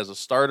had as a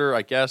starter,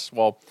 I guess.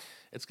 Well,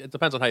 it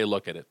depends on how you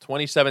look at it.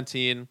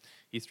 2017,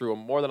 he threw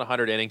more than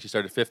 100 innings. He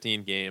started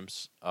 15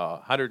 games,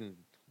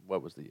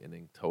 what was the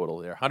inning total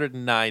there?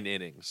 109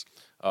 innings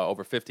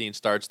over 15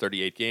 starts,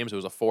 38 games. It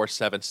was a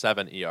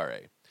 4.77 ERA.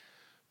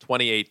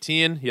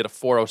 2018, he had a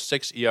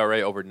 4.06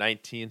 ERA over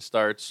 19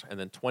 starts, and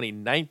then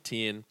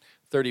 2019,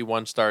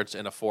 31 starts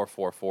and a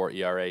 4.44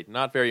 ERA.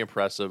 Not very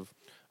impressive.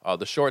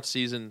 The short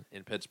season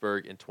in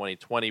Pittsburgh in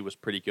 2020 was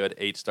pretty good,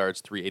 8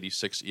 starts,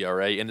 3.86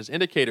 ERA, and his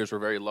indicators were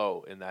very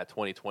low in that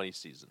 2020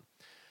 season.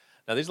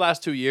 Now, these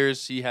last 2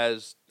 years, he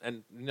has,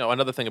 and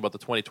another thing about the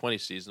 2020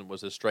 season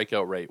was his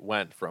strikeout rate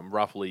went from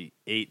roughly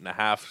 8.5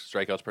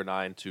 strikeouts per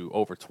 9 to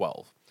over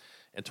 12.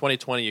 In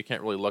 2020, you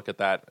can't really look at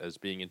that as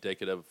being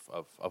indicative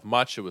of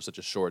much. It was such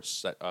a short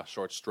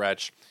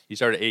stretch. He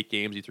started 8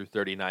 games, he threw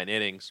 39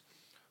 innings.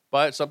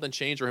 But something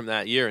changed for him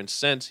that year, and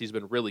since he's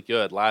been really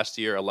good. Last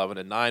year,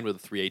 11-9 with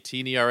a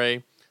 3.18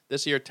 ERA.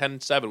 This year,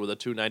 10-7 with a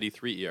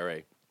 2.93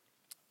 ERA.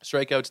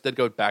 Strikeouts did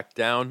go back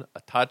down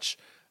a touch.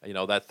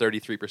 That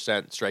 33%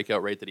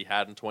 strikeout rate that he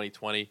had in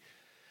 2020.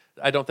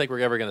 I don't think we're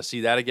ever going to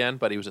see that again,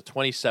 but he was at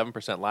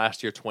 27%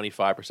 last year,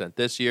 25%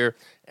 this year,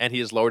 and he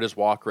has lowered his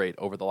walk rate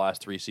over the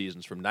last 3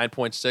 seasons from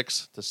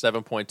 9.6 to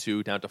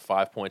 7.2 down to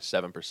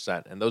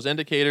 5.7%. And those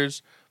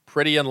indicators,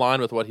 pretty in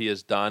line with what he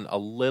has done, a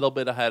little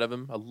bit ahead of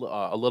him,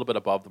 a little bit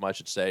above them, I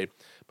should say,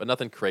 but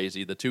nothing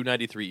crazy. The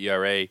 2.93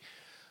 ERA,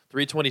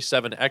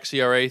 3.27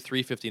 xERA,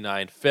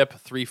 3.59 FIP,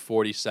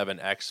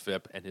 3.47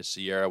 xFIP, and his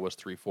SIERA was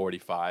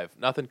 3.45.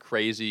 Nothing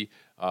crazy,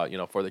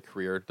 for the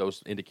career.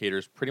 Those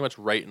indicators pretty much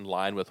right in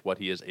line with what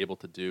he is able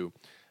to do.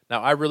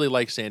 Now, I really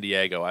like San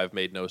Diego. I've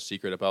made no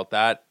secret about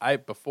that.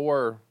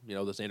 Before, the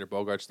Xander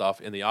Bogaerts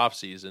stuff in the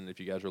offseason, if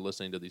you guys were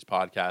listening to these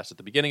podcasts, at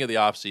the beginning of the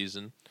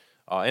offseason,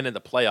 and in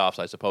the playoffs,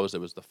 I suppose it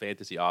was the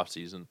fantasy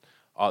offseason,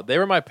 they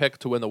were my pick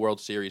to win the World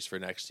Series for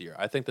next year.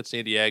 I think that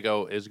San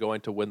Diego is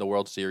going to win the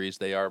World Series.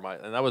 They are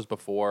and that was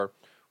before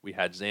we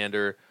had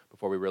Xander,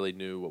 before we really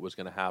knew what was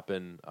going to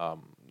happen.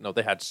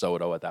 They had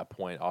Soto at that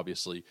point,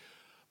 obviously.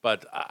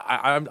 But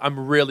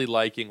I'm really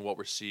liking what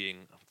we're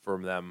seeing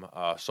from them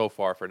so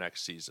far for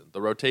next season.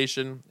 The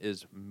rotation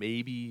is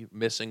maybe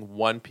missing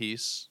one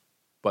piece,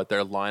 but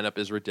their lineup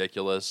is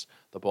ridiculous.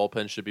 The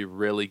bullpen should be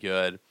really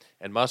good.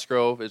 And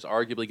Musgrove is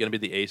arguably going to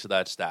be the ace of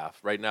that staff.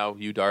 Right now,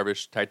 Yu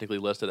Darvish technically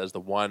listed as the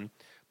 1,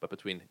 but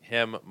between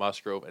him,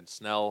 Musgrove, and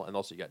Snell, and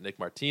also you got Nick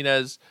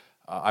Martinez,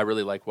 I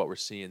really like what we're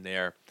seeing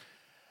there.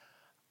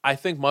 I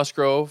think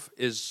Musgrove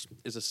is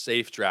a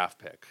safe draft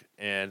pick,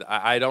 and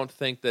I don't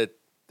think that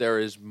there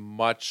is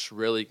much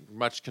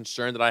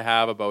concern that I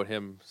have about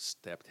him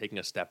taking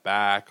a step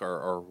back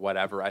or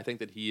whatever. I think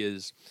that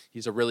he's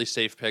a really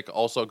safe pick,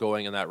 also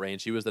going in that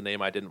range. He was the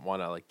name I didn't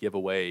want to give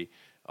away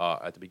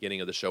at the beginning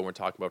of the show when we're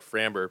talking about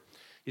Framber.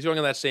 He's going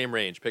in that same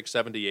range, pick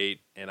 78,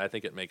 and I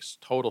think it makes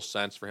total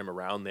sense for him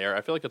around there.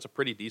 I feel like it's a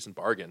pretty decent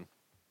bargain.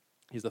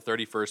 He's the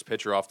 31st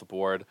pitcher off the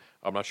board.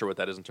 I'm not sure what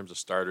that is in terms of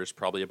starters.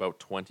 Probably about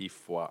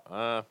 25,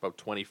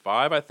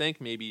 I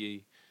think,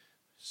 maybe.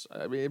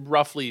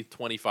 Roughly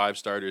 25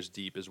 starters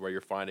deep is where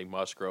you're finding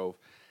Musgrove.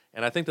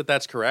 And I think that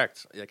that's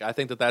correct. Like, I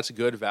think that that's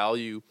good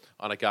value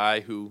on a guy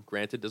who,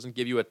 granted, doesn't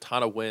give you a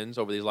ton of wins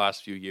over these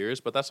last few years,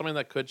 but that's something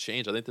that could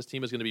change. I think this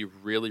team is going to be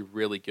really,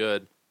 really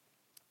good.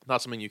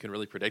 Not something you can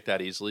really predict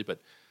that easily, but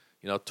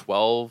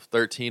 12,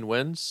 13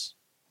 wins,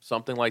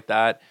 something like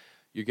that.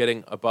 You're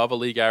getting above a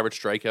league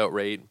average strikeout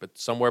rate, but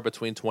somewhere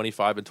between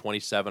 25 and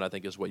 27, I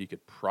think, is what you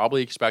could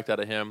probably expect out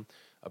of him.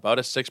 About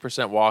a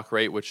 6% walk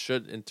rate, which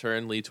should in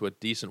turn lead to a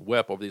decent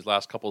whip over these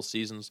last couple of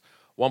seasons.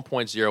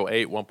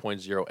 1.08,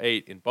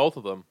 1.08 in both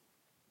of them.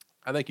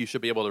 I think you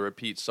should be able to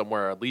repeat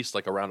somewhere at least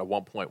like around a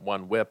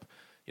 1.1 whip.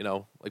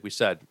 Like we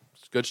said,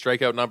 good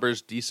strikeout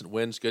numbers, decent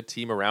wins, good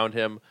team around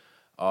him.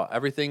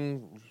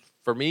 Everything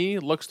for me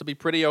looks to be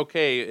pretty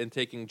okay in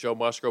taking Joe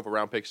Musgrove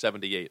around pick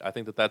 78. I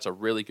think that that's a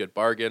really good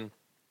bargain.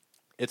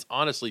 It's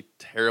honestly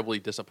terribly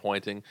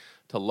disappointing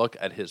to look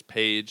at his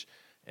page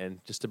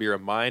and just to be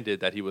reminded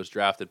that he was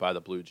drafted by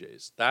the Blue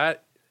Jays.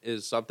 That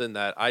is something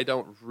that I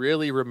don't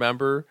really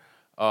remember.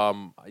 I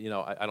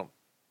don't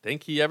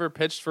think he ever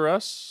pitched for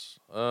us.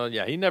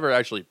 He never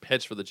actually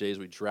pitched for the Jays.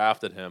 We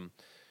drafted him,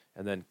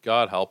 and then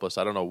God help us,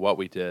 I don't know what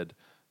we did.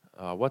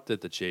 What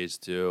did the Jays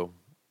do?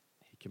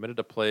 He committed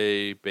to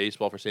play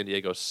baseball for San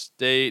Diego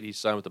State. He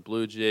signed with the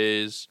Blue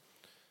Jays.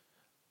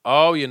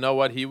 Oh, you know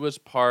what? He was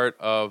part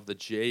of the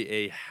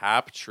J.A.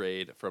 Happ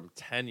trade from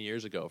 10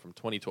 years ago, from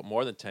 2012,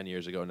 more than 10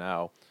 years ago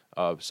now,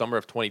 summer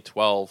of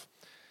 2012.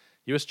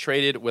 He was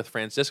traded with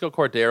Francisco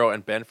Cordero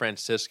and Ben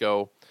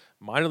Francisco.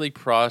 Minor league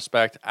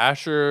prospect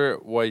Asher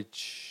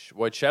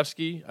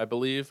Wojciechowski, I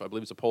believe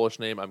it's a Polish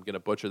name. I'm going to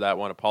butcher that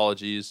one.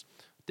 Apologies.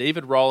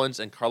 David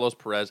Rollins and Carlos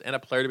Perez, and a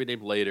player to be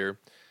named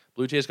later.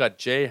 Blue Jays got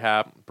J.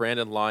 Happ,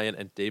 Brandon Lyon,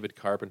 and David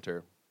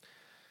Carpenter.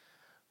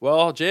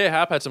 Well, J.A.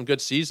 Happ had some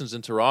good seasons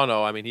in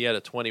Toronto. I mean, he had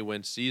a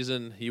 20-win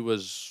season. He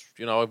was,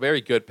 a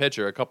very good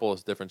pitcher, a couple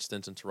of different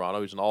stints in Toronto.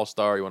 He was an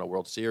all-star. He won a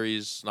World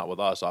Series, not with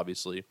us,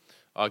 obviously.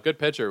 Good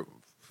pitcher.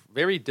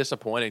 Very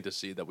disappointing to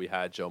see that we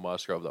had Joe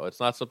Musgrove, though. It's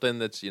not something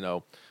that's,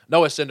 Noah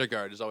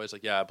Syndergaard is always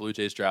like, yeah, Blue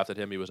Jays drafted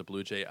him. He was a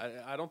Blue Jay.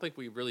 I don't think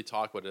we really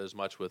talk about it as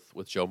much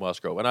with Joe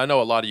Musgrove. And I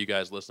know a lot of you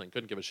guys listening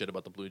couldn't give a shit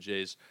about the Blue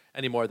Jays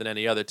any more than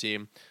any other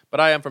team. But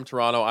I am from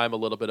Toronto. I'm a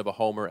little bit of a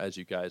homer, as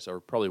you guys are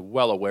probably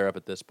well aware of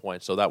at this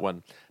point. So that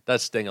one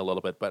does sting a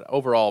little bit. But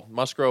overall,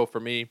 Musgrove,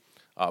 for me,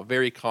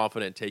 very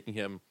confident taking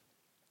him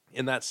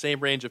in that same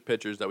range of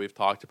pitchers that we've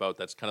talked about.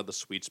 That's kind of the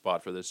sweet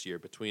spot for this year,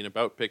 between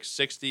about pick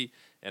 60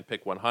 and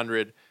pick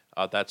 100.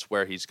 That's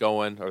where he's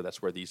going, or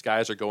that's where these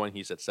guys are going.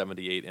 He's at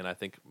 78, and I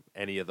think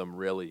any of them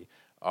really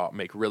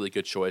make really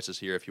good choices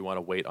here if you want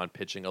to wait on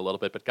pitching a little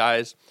bit. But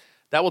guys,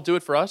 that will do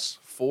it for us.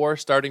 4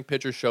 starting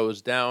pitcher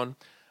shows down.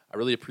 I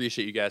really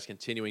appreciate you guys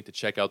continuing to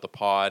check out the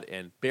pod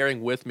and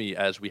bearing with me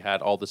as we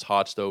had all this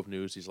hot stove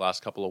news these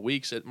last couple of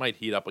weeks. It might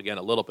heat up again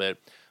a little bit,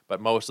 but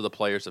most of the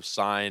players have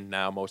signed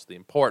now, most of the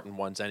important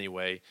ones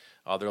anyway.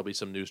 There'll be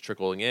some news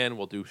trickling in.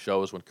 We'll do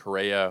shows when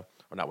Rodon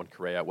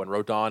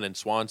and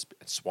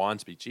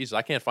Swansby, Jesus,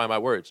 I can't find my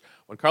words.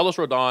 When Carlos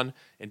Rodon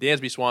and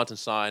Dansby Swanson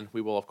sign,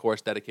 we will, of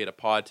course, dedicate a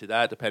pod to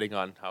that, depending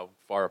on how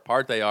far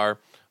apart they are.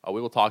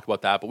 We will talk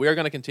about that, but we are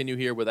going to continue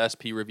here with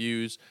SP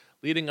reviews,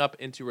 leading up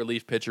into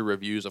relief pitcher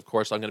reviews. Of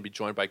course, I'm going to be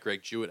joined by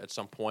Greg Jewett at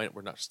some point.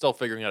 We're still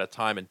figuring out a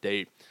time and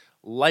date,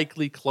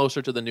 likely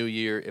closer to the new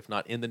year, if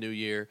not in the new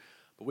year.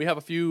 But we have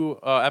a few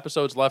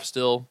episodes left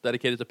still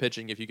dedicated to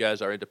pitching. If you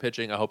guys are into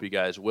pitching, I hope you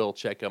guys will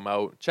check them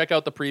out. Check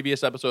out the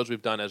previous episodes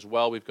we've done as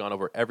well. We've gone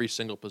over every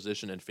single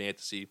position in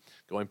fantasy,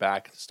 going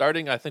back,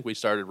 I think we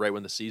started right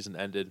when the season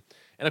ended.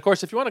 And of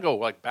course, if you want to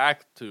go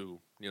back to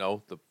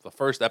the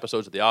first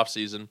episodes of the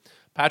offseason,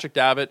 Patrick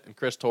Davitt and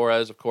Chris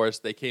Torres, of course,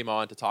 they came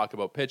on to talk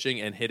about pitching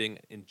and hitting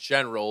in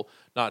general,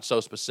 not so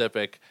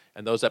specific.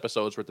 And those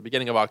episodes were at the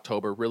beginning of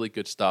October. Really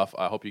good stuff.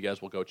 I hope you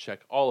guys will go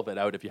check all of it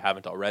out if you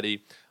haven't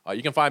already.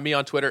 You can find me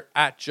on Twitter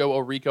at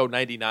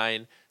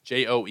JoeOrrico99,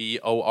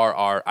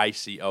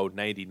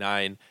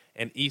 JoeOrrico99,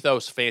 and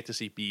Ethos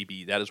Fantasy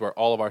BB. That is where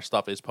all of our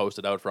stuff is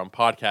posted out from,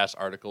 podcasts,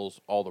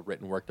 articles, all the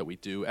written work that we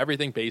do,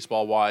 everything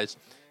baseball-wise.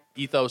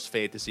 Ethos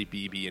Fantasy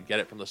BB, and get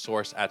it from the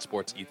source at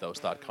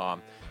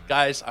sportsethos.com.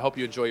 Guys, I hope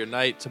you enjoy your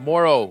night.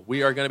 Tomorrow,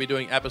 we are going to be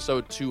doing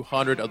episode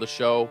 200 of the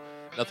show.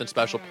 Nothing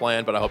special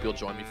planned, but I hope you'll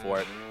join me for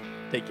it.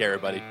 Take care,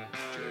 everybody.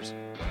 Cheers.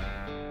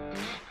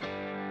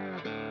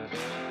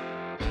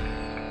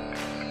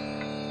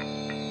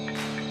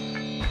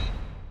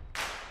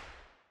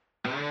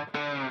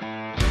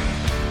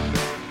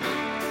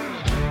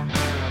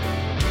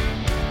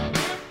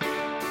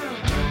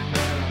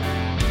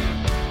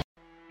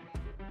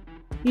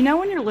 You know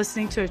when you're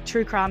listening to a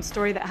true crime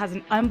story that has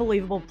an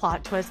unbelievable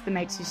plot twist that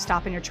makes you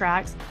stop in your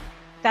tracks?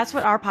 That's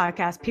what our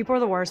podcast, People Are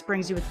the Worst,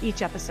 brings you with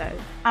each episode.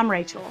 I'm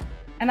Rachel.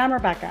 And I'm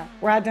Rebecca.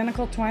 We're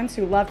identical twins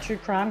who love true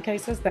crime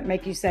cases that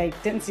make you say,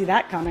 didn't see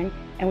that coming,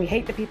 and we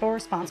hate the people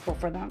responsible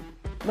for them.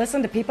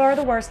 Listen to People Are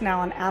the Worst now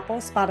on Apple,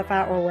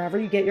 Spotify, or wherever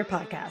you get your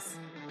podcasts.